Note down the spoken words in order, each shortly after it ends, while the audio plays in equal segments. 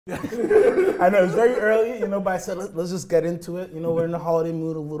I know it's very early, but I said let's just get into it. We're in the holiday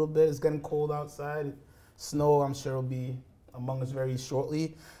mood a little bit. It's getting cold outside. Snow, I'm sure, will be among us very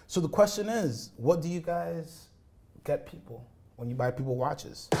shortly. So the question is, what do you guys get people when you buy people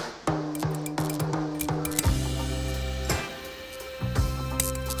watches?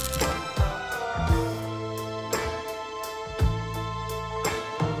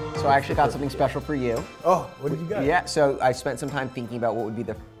 So I actually got something special for you. Oh, what did you get? Yeah, so I spent some time thinking about what would be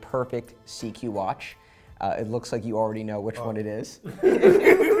the perfect CQ watch. It looks like you already know which one it is.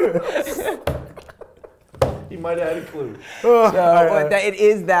 He might have had a clue. It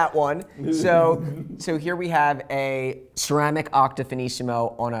is that one. So here we have a ceramic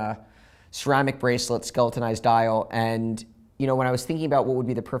Octafinissimo on a ceramic bracelet, skeletonized dial. And when I was thinking about what would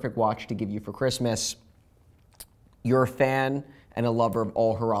be the perfect watch to give you for Christmas, you're a fan and a lover of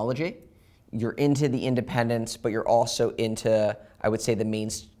all horology. You're into the independents, but you're also into, I would say, the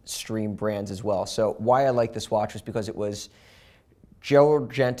mainstream brands as well. So why I like this watch is because it was Joe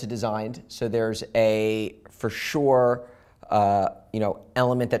Argenta designed. So there's a, for sure,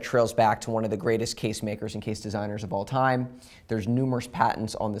 element that trails back to one of the greatest case makers and case designers of all time. There's numerous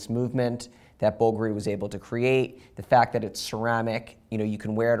patents on this movement that Bulgari was able to create. The fact that it's ceramic, you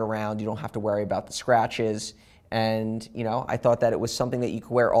can wear it around. You don't have to worry about the scratches. And I thought that it was something that you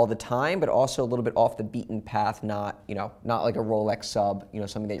could wear all the time, but also a little bit off the beaten path, not like a Rolex sub,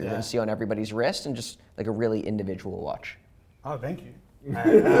 something that you're going to see on everybody's wrist, and just like a really individual watch. Oh, thank you.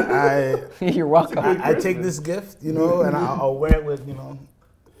 You're welcome. I take this gift, and I'll wear it with,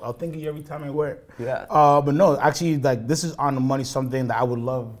 I'll think of you every time I wear it. Yeah. But no, actually, this is on the money, something that I would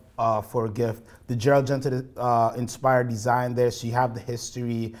love for a gift. The Joe Argenta inspired design there, so you have the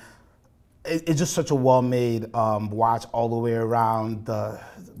history. It's just such a well-made watch all the way around.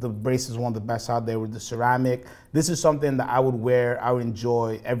 The brace is one of the best out there with the ceramic. This is something that I would wear, I would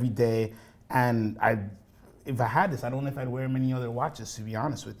enjoy every day. And if I had this, I don't know if I'd wear many other watches, to be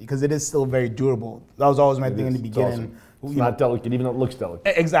honest with you, because it is still very durable. That was always my thing in the beginning. Awesome. It's not delicate, even though it looks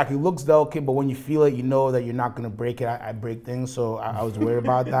delicate. Exactly, it looks delicate, but when you feel it, you know that you're not going to break it. I break things, so I was worried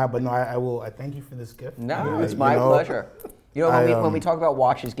about that. But no, I thank you for this gift. No, it's my pleasure. When we talk about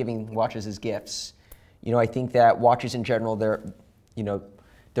watches, giving watches as gifts, I think that watches in general, they're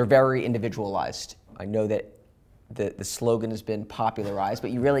very individualized. I know that the slogan has been popularized,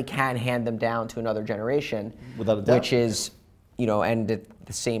 but you really can hand them down to another generation. Without a doubt. Which is, and at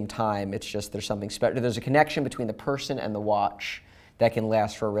the same time, it's just there's something special. There's a connection between the person and the watch that can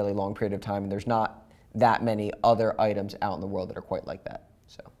last for a really long period of time, and there's not that many other items out in the world that are quite like that.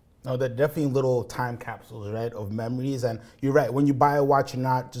 No, they're definitely little time capsules, right, of memories. And you're right, when you buy a watch, you're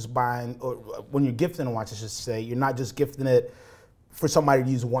not just buying, or when you're gifting a watch, I should say, you're not just gifting it for somebody to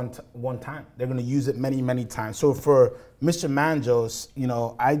use one time. They're going to use it many, many times. So for Mr. Manjos,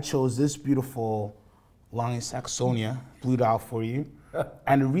 I chose this beautiful Lange Söhne blue dial for you.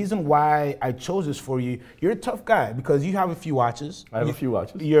 And the reason why I chose this for you, you're a tough guy because you have a few watches. I have a few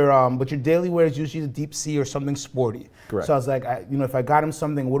watches. But your daily wear is usually the deep sea or something sporty. Correct. So I was like, if I got him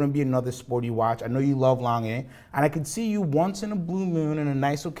something, it wouldn't be another sporty watch. I know you love Lange, and I could see you once in a blue moon in a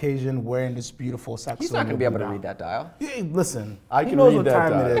nice occasion wearing this beautiful Saxonia. He's not going to be able to read that dial. Hey, listen, I he can knows read what that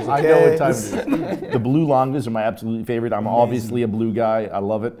time dial. it is. Okay? I know what time it is. The blue Langes are my absolute favorite. I'm obviously a blue guy. I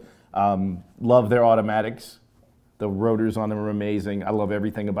love it. Love their automatics. The rotors on them are amazing. I love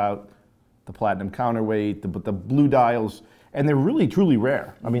everything about the platinum counterweight, the blue dials, and they're really, truly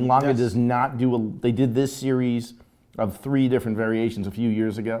rare. I mean, Lange does not do they did this series of 3 different variations a few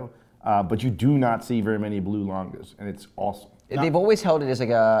years ago, but you do not see very many blue Langes, and it's awesome. They've always held it as like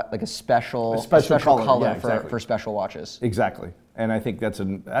a special color yeah, exactly. for special watches. Exactly. And I think that's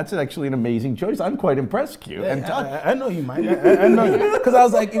actually an amazing choice. I'm quite impressed, Q. Yeah, I know you might. I know you. Because I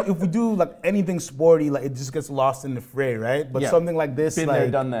was like, if we do like anything sporty, like it just gets lost in the fray, right? But something like this, been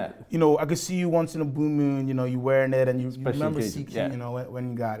there, done that. I could see you once in a blue moon, you wearing it, and you remember CQ, when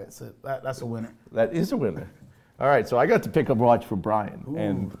you got it. So that's a winner. That is a winner. All right, so I got to pick a watch for Brian. Ooh.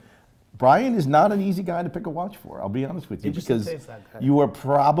 And Brian is not an easy guy to pick a watch for, I'll be honest with you, because you are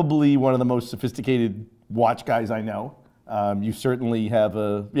probably one of the most sophisticated watch guys I know. You certainly have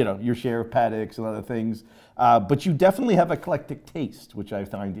your share of Pateks and other things, but you definitely have eclectic taste, which I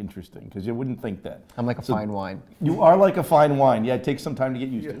find interesting because you wouldn't think that. I'm like a fine wine. You are like a fine wine. Yeah, it takes some time to get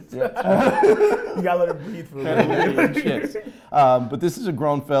used to. Yeah. You gotta let it breathe for a little bit. But this is a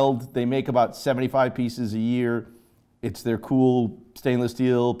Grönefeld. They make about 75 pieces a year. It's their cool stainless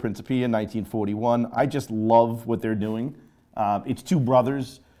steel Principia 1941. I just love what they're doing. It's 2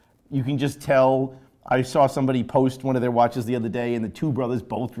 brothers. You can just tell. I saw somebody post one of their watches the other day, and the 2 brothers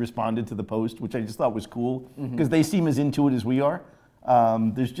both responded to the post, which I just thought was cool because they seem as into it as we are.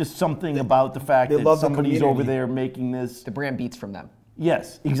 There's just something about the fact that somebody's over there making this. The brand beats from them.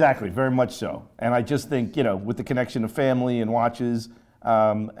 Yes, exactly, very much so. And I just think, with the connection of family and watches,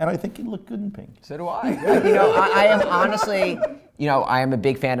 and I think it looked good in pink. So do I. I am honestly, I am a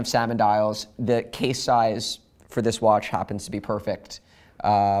big fan of salmon dials. The case size for this watch happens to be perfect.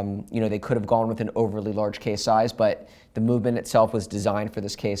 They could have gone with an overly large case size, but the movement itself was designed for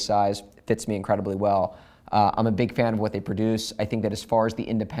this case size. It fits me incredibly well. I'm a big fan of what they produce. I think that as far as the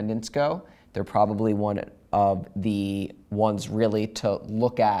independents go, they're probably one of the ones really to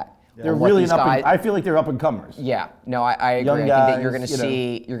look at. Yeah. They're really I feel like they're up and comers. Yeah, no, I agree. Young I guys, think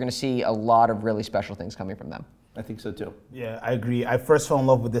that you're going to see a lot of really special things coming from them. I think so too. Yeah, I agree. I first fell in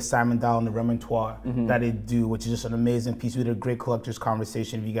love with this salmon dial and the remontoire that they do, which is just an amazing piece. We did a great collector's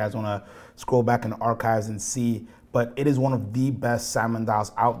conversation if you guys want to scroll back in the archives and see. But it is one of the best salmon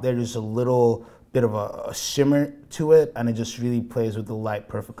dials out there. There's a little bit of a shimmer to it, and it just really plays with the light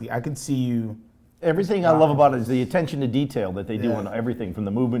perfectly. I could see you. Everything I love about it is the attention to detail that they do on everything, from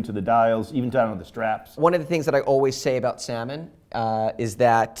the movement to the dials, even down to the straps. One of the things that I always say about salmon is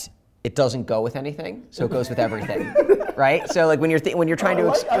that it doesn't go with anything, so it goes with everything, right? So like when you're trying to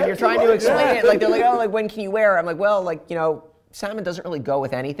explain it, like they're like, oh, like when can you wear it? I'm like, well, like salmon doesn't really go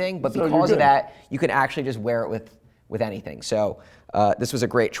with anything, but because of that, you can actually just wear it with anything. So this was a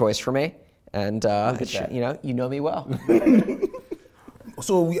great choice for me, and you know me well.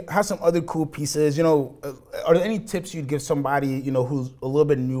 So we have some other cool pieces. Are there any tips you'd give somebody, who's a little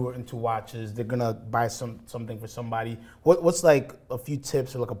bit newer into watches? They're gonna buy something for somebody. What's like a few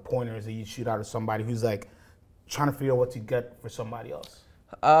tips or like a pointers that you shoot out to somebody who's like trying to figure out what to get for somebody else?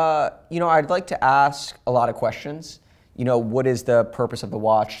 I'd like to ask a lot of questions. What is the purpose of the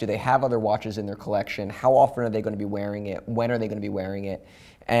watch? Do they have other watches in their collection? How often are they going to be wearing it? When are they going to be wearing it?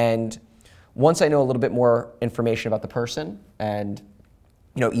 And once I know a little bit more information about the person and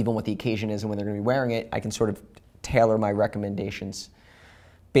even what the occasion is and when they're going to be wearing it, I can sort of tailor my recommendations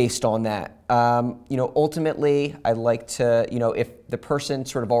based on that. Ultimately, I like to, if the person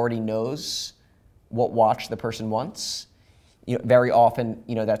sort of already knows what watch the person wants, very often,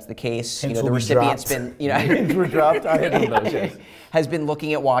 that's the case. The recipient's been, Hints were dropped. I had one of those. Yes. Has been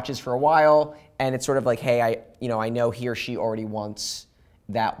looking at watches for a while, and it's sort of like, hey, I know he or she already wants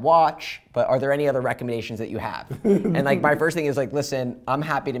that watch, but are there any other recommendations that you have? And like my first thing is like, listen, I'm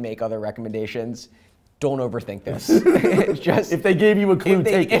happy to make other recommendations. Don't overthink this. Just if they gave you a clue,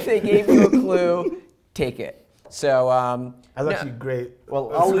 take it. If they gave you a clue, take it. So that's actually great.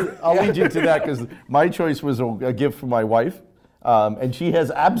 Well, I'll lead you to that because my choice was a gift from my wife, and she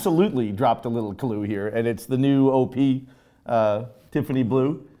has absolutely dropped a little clue here, and it's the new OP Tiffany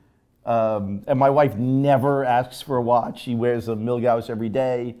Blue. And my wife never asks for a watch. She wears a Milgauss every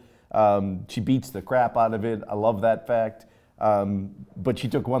day. She beats the crap out of it. I love that fact. But she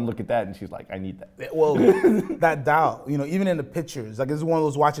took one look at that and she's like, I need that. Well, that dial, even in the pictures, like it's one of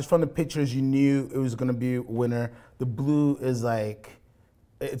those watches from the pictures you knew it was gonna be a winner. The blue is like,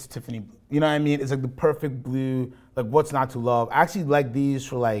 it's Tiffany blue. You know what I mean? It's like the perfect blue, like what's not to love. I actually like these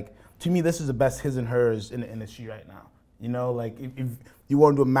for like, to me, this is the best his and hers in the industry right now. Like if you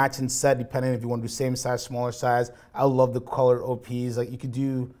want to do a matching set, depending if you want to do same size, smaller size. I love the colored OPs. Like you could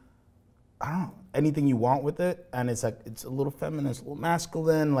do, I don't know, anything you want with it, and it's like it's a little feminine, it's a little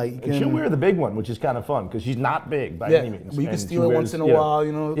masculine. Like you can, and she'll wear the big one, which is kind of fun because she's not big by any means. But you can steal it once in a while.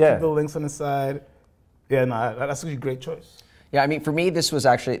 Keep the links on the side. Yeah, no, that's a great choice. Yeah, I mean, for me, this was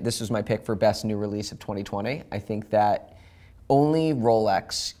my pick for best new release of 2020. I think that only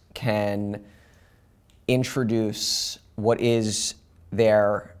Rolex can introduce what is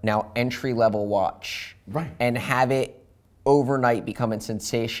their now entry-level watch, right, and have it overnight become a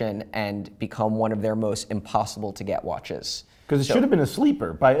sensation and become one of their most impossible to get watches. Because it should have been a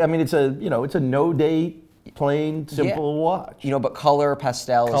sleeper. It's a no date, plain, simple watch. But color,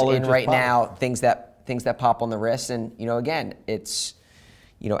 pastel is in right now. Things that pop on the wrist, and again, it's.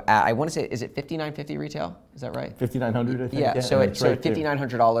 I want to say, is it $5,950 retail? Is that right? $5,900, I think. Yeah, so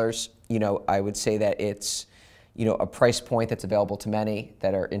 $5,900. I would say that it's, a price point that's available to many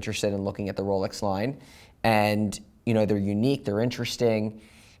that are interested in looking at the Rolex line, and they're unique, they're interesting,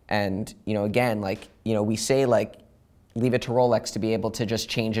 and again, we say leave it to Rolex to be able to just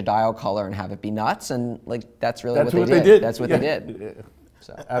change a dial color and have it be nuts, and that's really what they did. That's what they did. Yeah.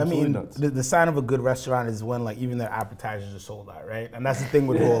 So. I mean, the sign of a good restaurant is when even their appetizers are sold out, right? And that's the thing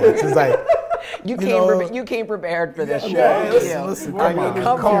with Rolex. It's like you came prepared for this show. Yeah, listen, come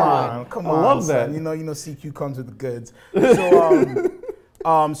on. I love that. CQ comes with the goods. So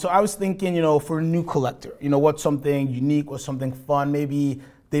I was thinking, for a new collector, what's something unique, what's something fun, maybe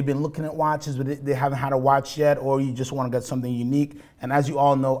they've been looking at watches, but they haven't had a watch yet, or you just want to get something unique. And as you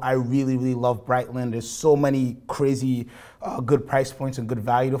all know, I really, really love Breitling. There's so many crazy good price points and good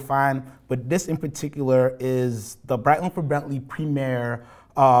value to find. But this in particular is the Breitling for Bentley Premier,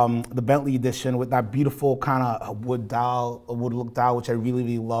 the Bentley edition with that beautiful kind of wood dial, wood look dial, which I really,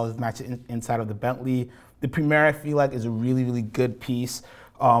 really love, matching inside of the Bentley. The Premier, I feel like, is a really, really good piece.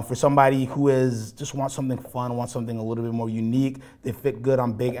 For somebody who is just wants something fun, wants something a little bit more unique. They fit good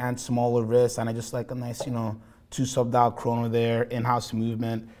on big and smaller wrists, and I just like a nice, 2 sub-dial chrono there, in-house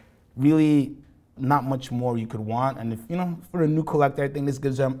movement. Really not much more you could want. And if, for a new collector, I think this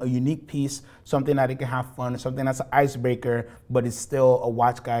gives them a unique piece, something that they can have fun, something that's an icebreaker, but it's still a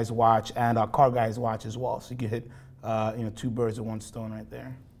watch guy's watch and a car guy's watch as well. So you can hit, 2 birds with 1 stone right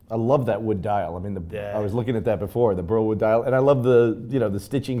there. I love that wood dial. I mean, I was looking at that before, the burl wood dial, and I love the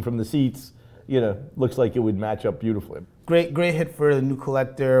stitching from the seats. Looks like it would match up beautifully. Great hit for the new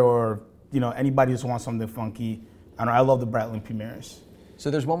collector, or anybody who wants something funky. I love the Breitling Premiers. So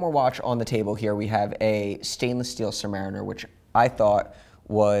there's one more watch on the table here. We have a stainless steel Submariner, which I thought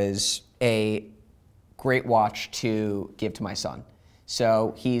was a great watch to give to my son.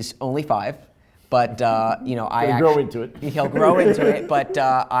 So he's only 5. But he'll grow into it. He'll grow into it. But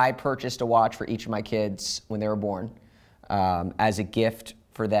I purchased a watch for each of my kids when they were born, as a gift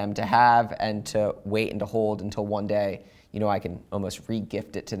for them to have and to wait and to hold until one day, I can almost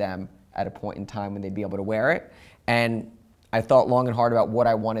re-gift it to them at a point in time when they'd be able to wear it. And I thought long and hard about what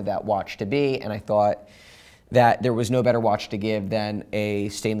I wanted that watch to be, and I thought that there was no better watch to give than a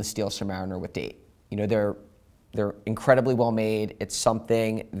stainless steel Submariner with date. They're incredibly well made. It's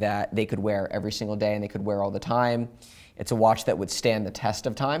something that they could wear every single day and they could wear all the time. It's a watch that would stand the test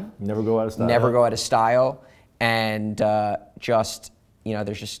of time. Never go out of style. Never go out of style. And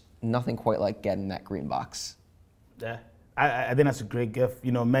there's just nothing quite like getting that green box. Yeah, I think that's a great gift.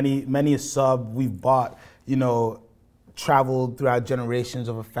 Many a sub we've bought, traveled throughout generations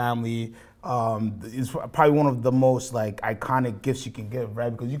of a family. It's probably one of the most iconic gifts you can give,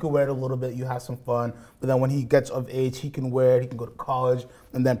 right? Because you can wear it a little bit, you have some fun, but then when he gets of age, he can wear it, he can go to college,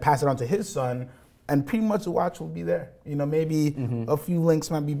 and then pass it on to his son, and pretty much the watch will be there. Maybe a few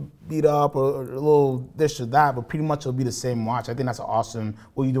links might be beat up or a little this or that, but pretty much it'll be the same watch. I think that's awesome.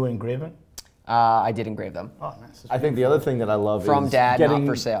 Will you do engraving? I did engrave them. Oh, nice. I think the other thing that I love from is Dad, not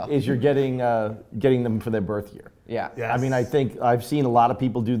for sale, is you're getting them for their birth year. Yeah. Yes. I mean, I think I've seen a lot of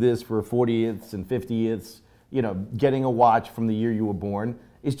people do this for 40th and 50th. Getting a watch from the year you were born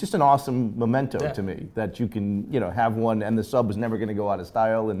is just an awesome memento to me, that you can, have one, and the sub is never going to go out of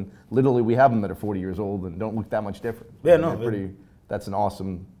style. And literally, we have them that are 40 years old and don't look that much different. Yeah, no. That's an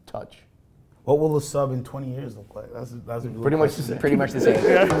awesome touch. What will the sub in 20 years look like? That's pretty much the same. Pretty much the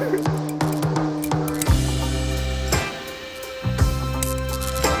same.